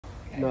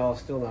No,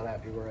 still not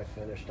happy where I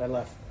finished. I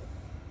left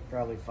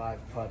probably 5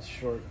 putts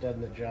short, dead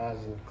in the jaws,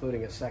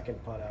 including a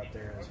second putt out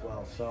there as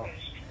well. So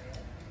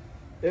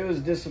it was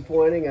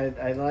disappointing.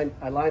 I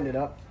lined it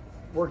up,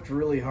 worked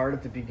really hard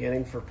at the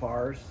beginning for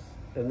pars,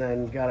 and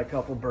then got a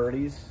couple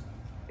birdies.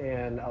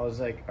 And I was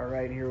like, all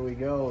right, here we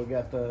go. We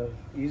got the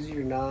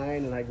easier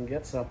 9, and I can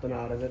get something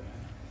out of it.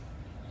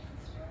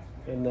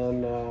 And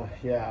then,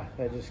 yeah,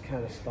 I just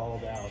kind of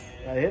stalled out.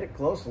 I hit it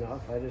close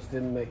enough. I just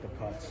didn't make the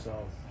putts.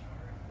 So,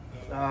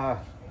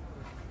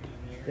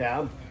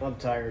 yeah, I'm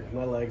tired.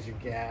 My legs are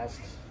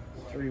gassed.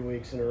 3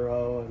 weeks in a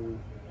row, and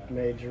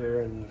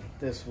major, and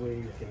this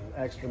week, and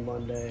extra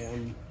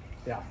Monday.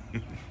 Yeah,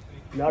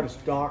 not as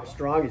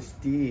strong as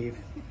Steve.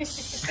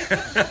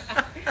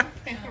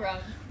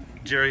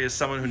 Jerry, as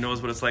someone who knows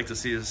what it's like to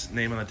see his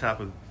name on the top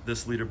of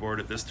this leaderboard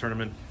at this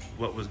tournament,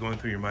 what was going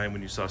through your mind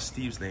when you saw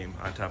Steve's name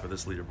on top of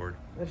this leaderboard?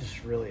 I'm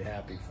just really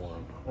happy for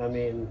him. I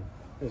mean,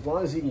 as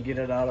long as he can get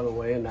it out of the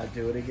way and not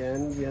do it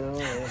again, you know.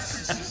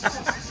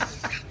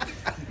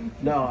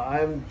 No,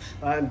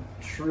 I'm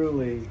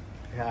truly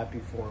happy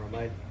for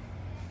him.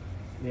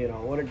 You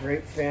know, what a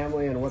great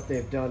family and what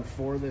they've done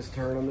for this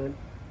tournament.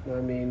 I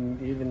mean,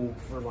 even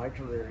for my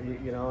career,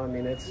 you know, I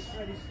mean,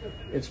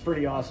 it's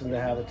pretty awesome to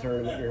have a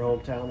tournament in your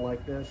hometown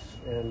like this,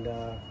 and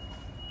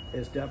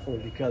it's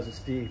definitely because of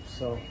Steve.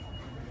 So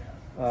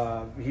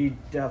he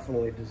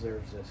definitely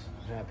deserves this.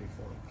 I'm happy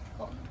for him.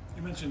 Well,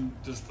 you mentioned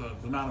just the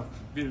amount of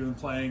you've been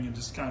playing and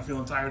just kind of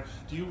feeling tired.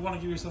 Do you want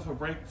to give yourself a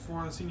break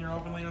for the Senior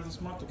Open later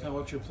this month, or kind of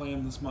what you're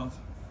playing this month?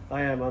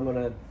 I am. I'm going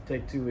to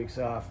take 2 weeks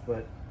off,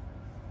 but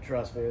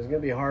trust me, it's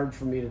going to be hard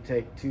for me to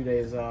take 2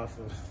 days off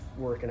of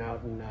working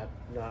out and not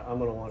I'm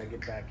going to want to get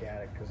back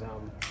at it, because I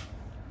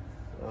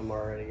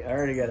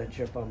already got a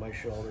chip on my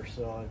shoulder,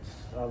 so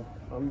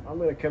I'm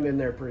going to come in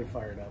there pretty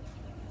fired up.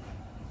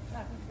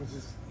 Was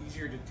this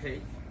easier to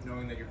take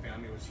knowing that your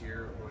family was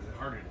here, or was it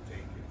harder to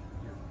take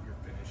your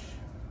finish?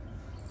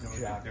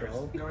 Knowing that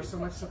there was so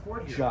much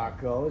support here.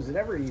 Jocko, is it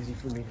ever easy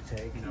for me to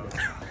take? No.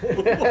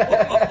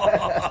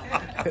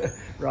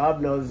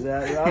 Rob knows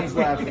that. Rob's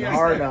laughing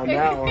hard on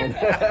that one.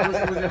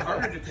 Was it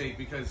harder to take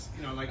because,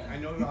 you know, like, I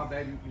know how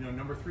bad, you know,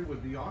 number 3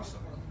 would be awesome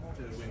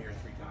to win here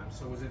 3 times.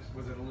 So was it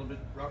a little bit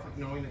rough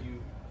knowing that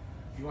you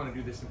want to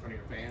do this in front of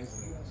your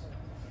fans?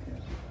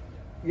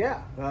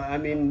 Yeah, I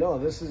mean, no,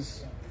 this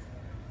is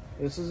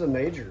a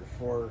major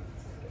for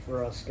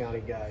us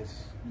county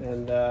guys,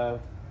 and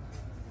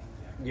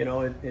you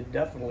know, it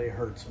definitely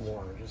hurts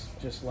more,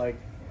 just like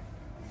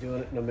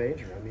doing it in a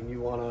major. I mean, you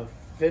want to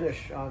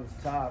finish on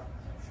top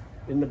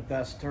in the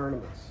best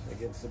tournaments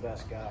against the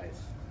best guys,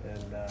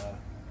 and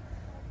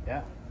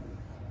yeah,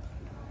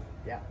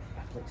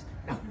 not pleased.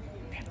 No.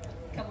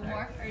 Couple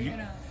more? Are you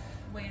gonna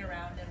wait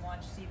around and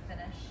watch Steve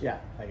finish? Yeah,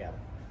 I got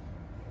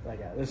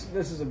it.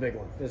 This is a big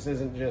one. This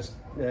isn't just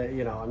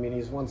you know, I mean,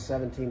 he's won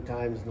 17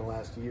 times in the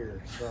last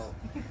year, so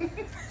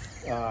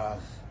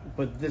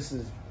but this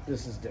is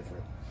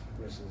different.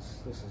 This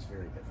is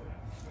very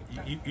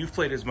different. You've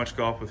played as much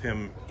golf with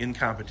him in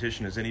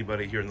competition as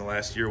anybody here in the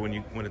last year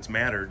when it's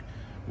mattered.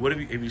 What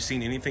have you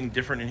seen anything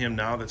different in him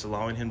now that's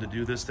allowing him to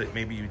do this that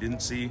maybe you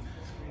didn't see?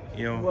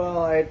 You know.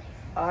 Well,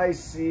 I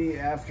see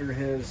after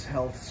his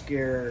health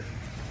scare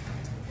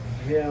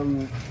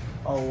him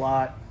a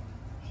lot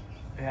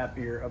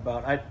happier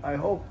about. I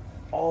hope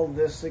all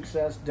this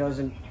success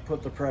doesn't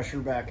put the pressure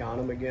back on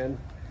him again,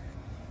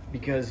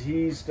 because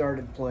he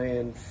started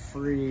playing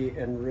free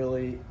and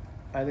really,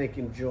 I think,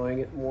 enjoying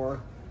it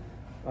more,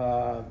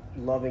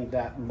 loving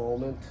that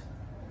moment.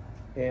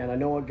 And I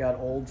know it got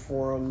old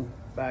for him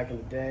back in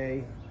the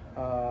day,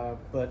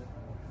 but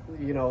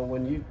you know,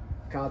 when you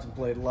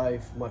contemplate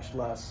life, much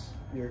less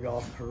your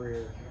golf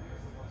career,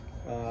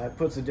 it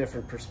puts a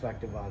different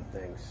perspective on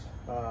things.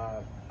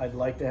 I'd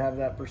like to have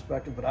that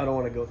perspective, but I don't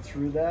want to go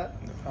through that.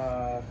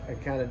 I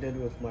kind of did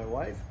with my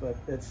wife, but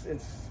it's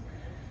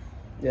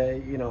yeah,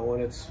 you know, when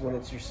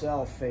it's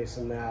yourself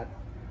facing that,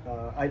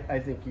 I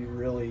think you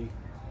really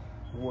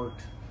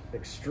worked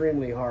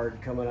extremely hard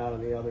coming out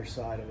on the other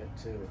side of it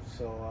too.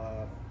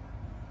 So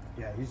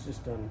yeah, he's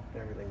just done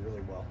everything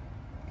really well.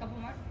 Couple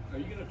more. Are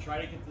you going to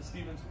try to get to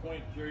Stevens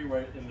Point, Jerry,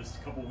 right in this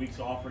couple weeks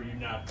off, or are you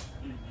not?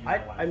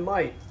 I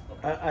might.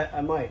 Okay.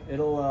 I might.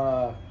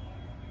 It'll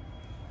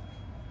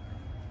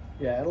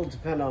yeah, it'll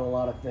depend on a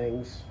lot of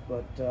things,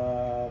 but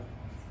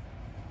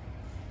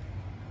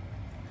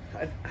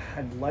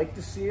I'd like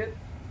to see it,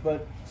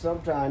 but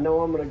sometime I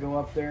know I'm going to go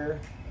up there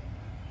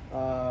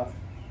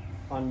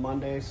on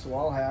Monday, so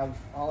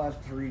I'll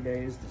have 3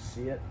 days to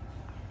see it.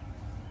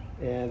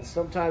 And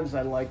sometimes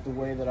I like the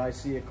way that I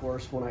see a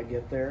course when I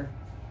get there.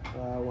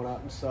 Went out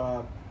and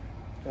saw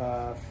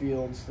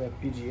Fields, the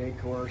PGA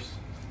course,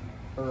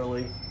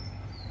 early.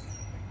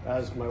 That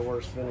was my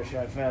worst finish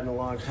I've had in a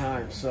long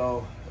time.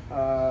 So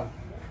I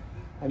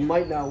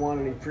might not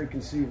want any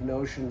preconceived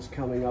notions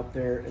coming up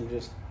there and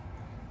just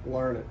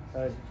learn it.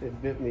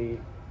 It bit me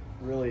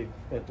really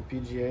at the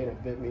PGA, and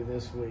it bit me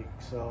this week.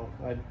 So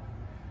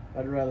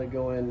I'd rather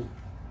go in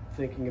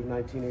thinking of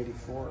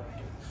 1984.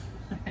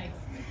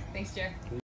 Thanks, Jerry.